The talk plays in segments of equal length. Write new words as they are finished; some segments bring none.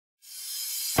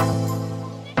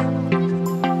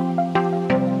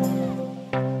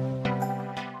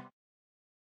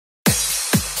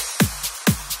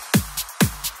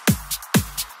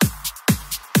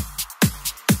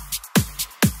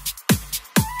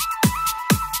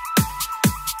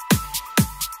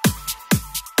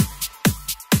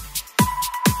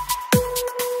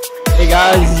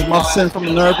Muffson from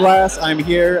the Nerd Blast. I'm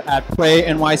here at Play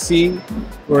NYC.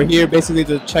 We're here basically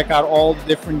to check out all the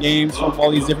different games from all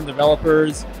these different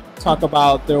developers, talk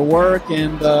about their work,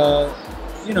 and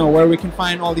you know, where we can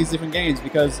find all these different games.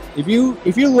 Because if you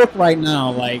look right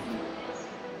now, like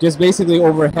just basically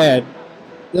overhead,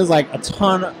 there's like a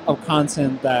ton of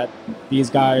content that these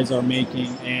guys are making,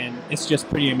 and it's just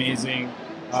pretty amazing.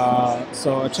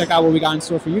 So check out what we got in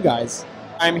store for you guys.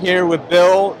 I'm here with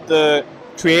Bill, the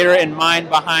creator and mind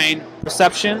behind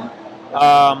Perception.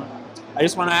 I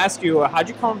just want to ask you, how'd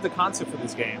you come up with the concept for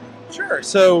this game? Sure.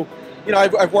 So, you know,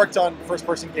 I've worked on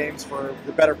first-person games for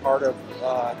the better part of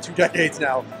 2 decades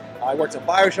now. I worked on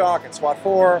BioShock and SWAT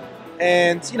 4,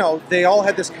 and, you know, they all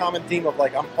had this common theme of,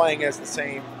 like, I'm playing as the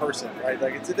same person, right?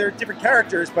 Like, they're different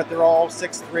characters, but they're all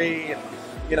 6'3", and,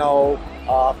 you know,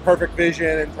 perfect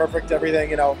vision and perfect everything,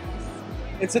 you know.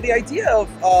 And so the idea of,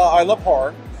 I love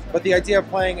horror, but the idea of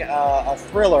playing a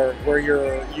thriller where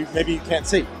you maybe can't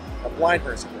see, a blind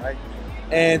person, right?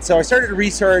 And so I started to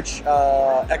research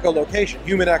echolocation,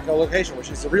 human echolocation,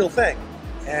 which is a real thing.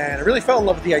 And I really fell in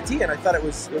love with the idea, and I thought it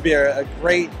would be a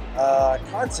great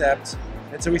concept.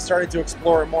 And so we started to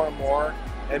explore it more and more.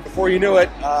 And before you knew it,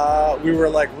 we were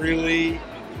like really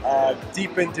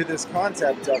deep into this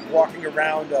concept of walking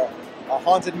around a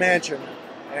haunted mansion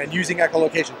and using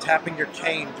echolocation, tapping your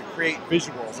cane to create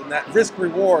visuals, and that risk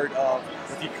reward of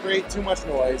if you create too much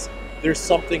noise, there's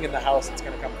something in the house that's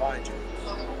going to come find you.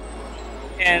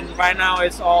 And right now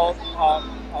it's all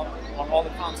on all the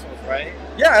consoles, right?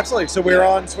 Yeah, absolutely. So we're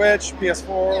on Switch,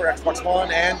 PS4, Xbox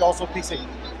One, and also PC.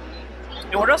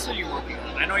 And what else are you working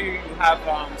on? I know you have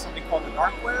something called the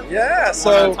Dark Web. Yeah,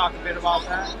 so want to talk a bit about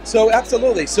that? So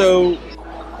absolutely. So,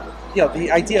 you know,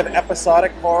 the idea of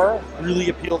episodic horror really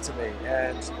appealed to me,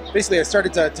 and basically I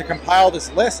started to compile this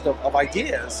list of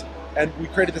ideas, and we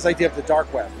created this idea of the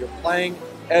Dark Web. You're playing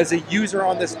as a user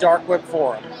on this Dark Web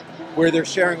forum, where they're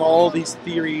sharing all these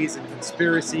theories and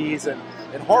conspiracies and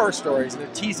horror stories, and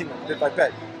they're teasing them bit by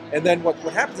bit. And then what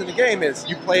happens in the game is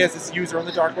you play as this user on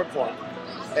the Dark Web forum,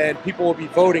 and people will be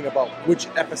voting about which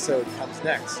episode comes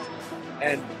next.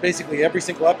 And basically every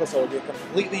single episode will be a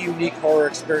completely unique horror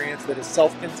experience that is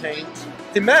self-contained.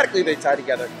 Thematically they tie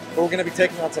together, but we're going to be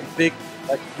taking on some big,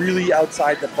 like really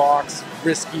outside-the-box,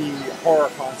 risky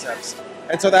horror concepts.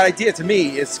 And so that idea to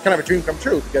me is kind of a dream come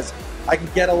true, because I can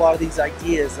get a lot of these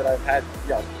ideas that I've had,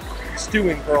 you know,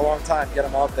 stewing for a long time, get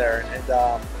them out there,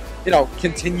 and you know,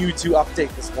 continue to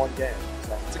update this one game.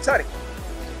 So it's exciting.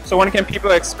 So when can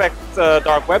people expect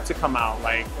Dark Web to come out?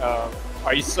 Like,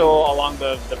 are you still along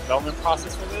the development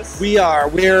process for this? We are.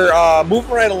 We're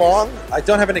moving right along. I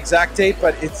don't have an exact date,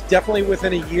 but it's definitely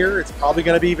within a year. It's probably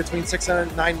going to be between 6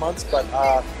 and 9 months, but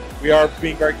we are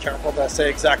being very careful to say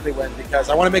exactly when, because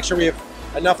I want to make sure we have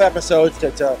enough episodes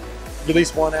to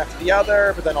release one after the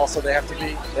other, but then also they have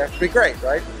to be great,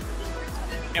 right?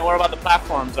 And what about the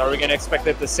platforms? Are we going to expect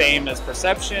it the same as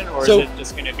Perception, or is it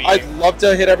just going to be... I'd love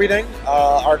to hit everything.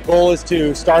 Our goal is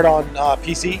to start on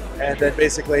PC, and then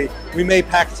basically we may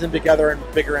package them together in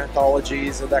bigger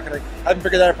anthologies and that kind of... I haven't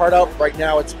figured that part out. Right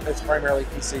now it's primarily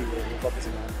PC we're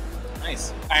focusing on.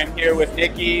 Nice. I'm here with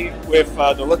Nikki with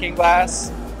The Looking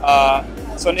Glass.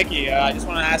 So Nikki, I just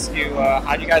want to ask you,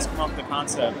 how do you guys come up with the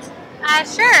concept?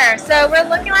 Sure. So we're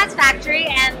Looking Glass Factory,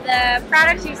 and the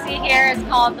product you see here is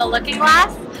called the Looking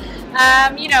Glass.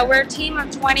 You know, we're a team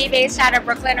of 20 based out of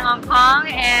Brooklyn, Hong Kong,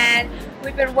 and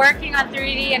we've been working on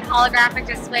 3D and holographic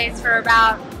displays for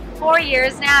about 4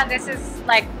 years now. This is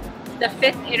like the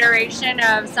 5th iteration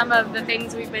of some of the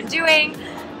things we've been doing.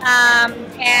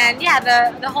 And yeah,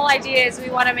 the whole idea is we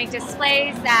want to make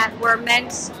displays that were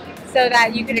meant so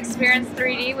that you could experience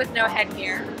 3D with no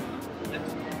headgear.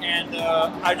 And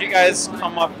how did you guys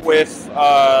come up with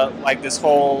like this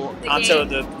whole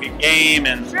concept of the game?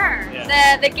 And sure,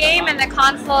 yeah. The game and the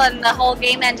console and the whole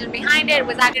game engine behind it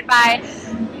was added by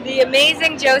the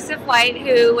amazing Joseph White,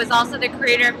 who was also the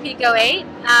creator of Pico 8.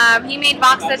 He made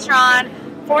Boxatron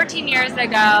 14 years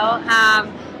ago,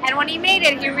 and when he made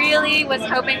it, he really was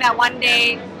hoping that one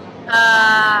day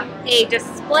a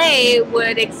display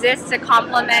would exist to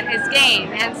complement his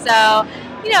game. And so,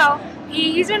 you know,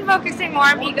 he's been focusing more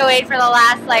on Pico 8 for the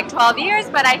last like 12 years,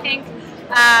 but I think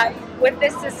with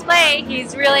this display,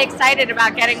 he's really excited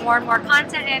about getting more and more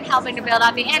content in, helping to build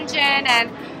out the engine, and,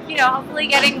 you know, hopefully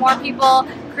getting more people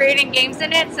creating games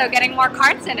in it, so getting more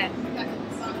carts in it.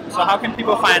 So how can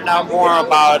people find out more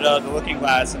about the Looking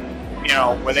Glass, and, you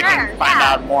know, where they can find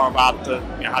out more about the,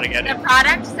 you know, how to get the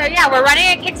product? So yeah, we're running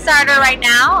a Kickstarter right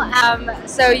now.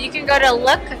 So you can go to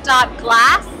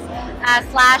look.glass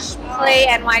 /Play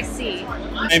NYC.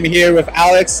 I'm here with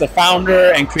Alex, the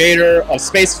founder and creator of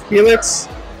Space Felix.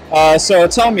 So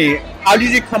tell me, how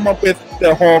did you come up with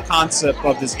the whole concept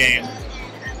of this game?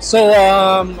 So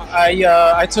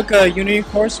I took a Unity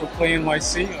course with Play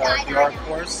NYC, VR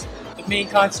course. The main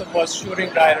concept was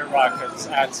shooting guided rockets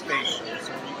at spaceships,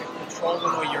 so you can control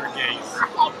them with your gaze.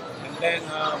 And then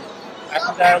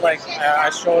after that, like I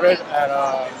showed it at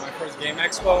my first game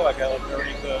expo. I got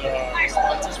very good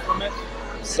responses from it.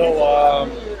 So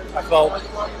I felt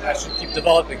I should keep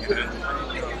developing it.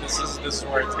 And, you know, this is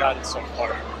where it's gotten so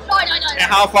far. And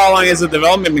how far along has the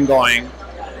development been going?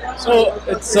 So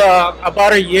it's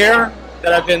about a year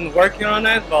that I've been working on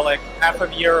it, about like half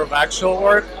a year of actual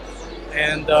work,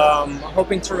 and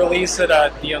hoping to release it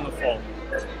at the end of fall.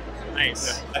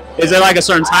 Nice. Is there like a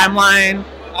certain timeline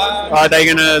that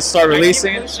you're gonna start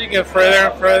releasing? I keep get further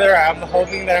and further. I'm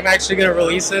hoping that I'm actually gonna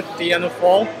release it at the end of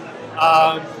fall.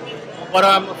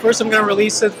 But first I'm gonna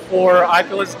release it for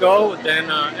Oculus Go, then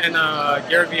and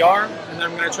Gear VR, and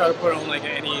then I'm gonna try to put it on like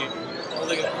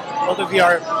all the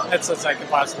VR headsets I can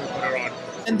possibly put it on.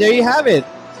 And there you have it.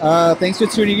 Thanks for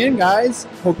tuning in, guys.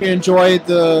 Hope you enjoyed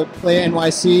the Play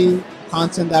NYC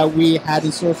content that we had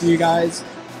in store for you guys.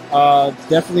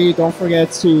 Definitely don't forget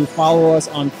to follow us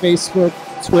on Facebook,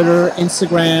 Twitter,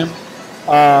 Instagram.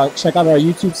 Check out our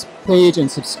YouTube page and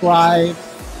subscribe.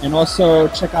 And also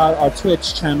check out our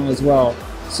Twitch channel as well.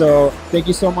 So thank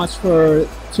you so much for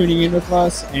tuning in with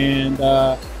us, and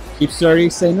keep sturdy,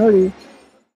 stay nerdy.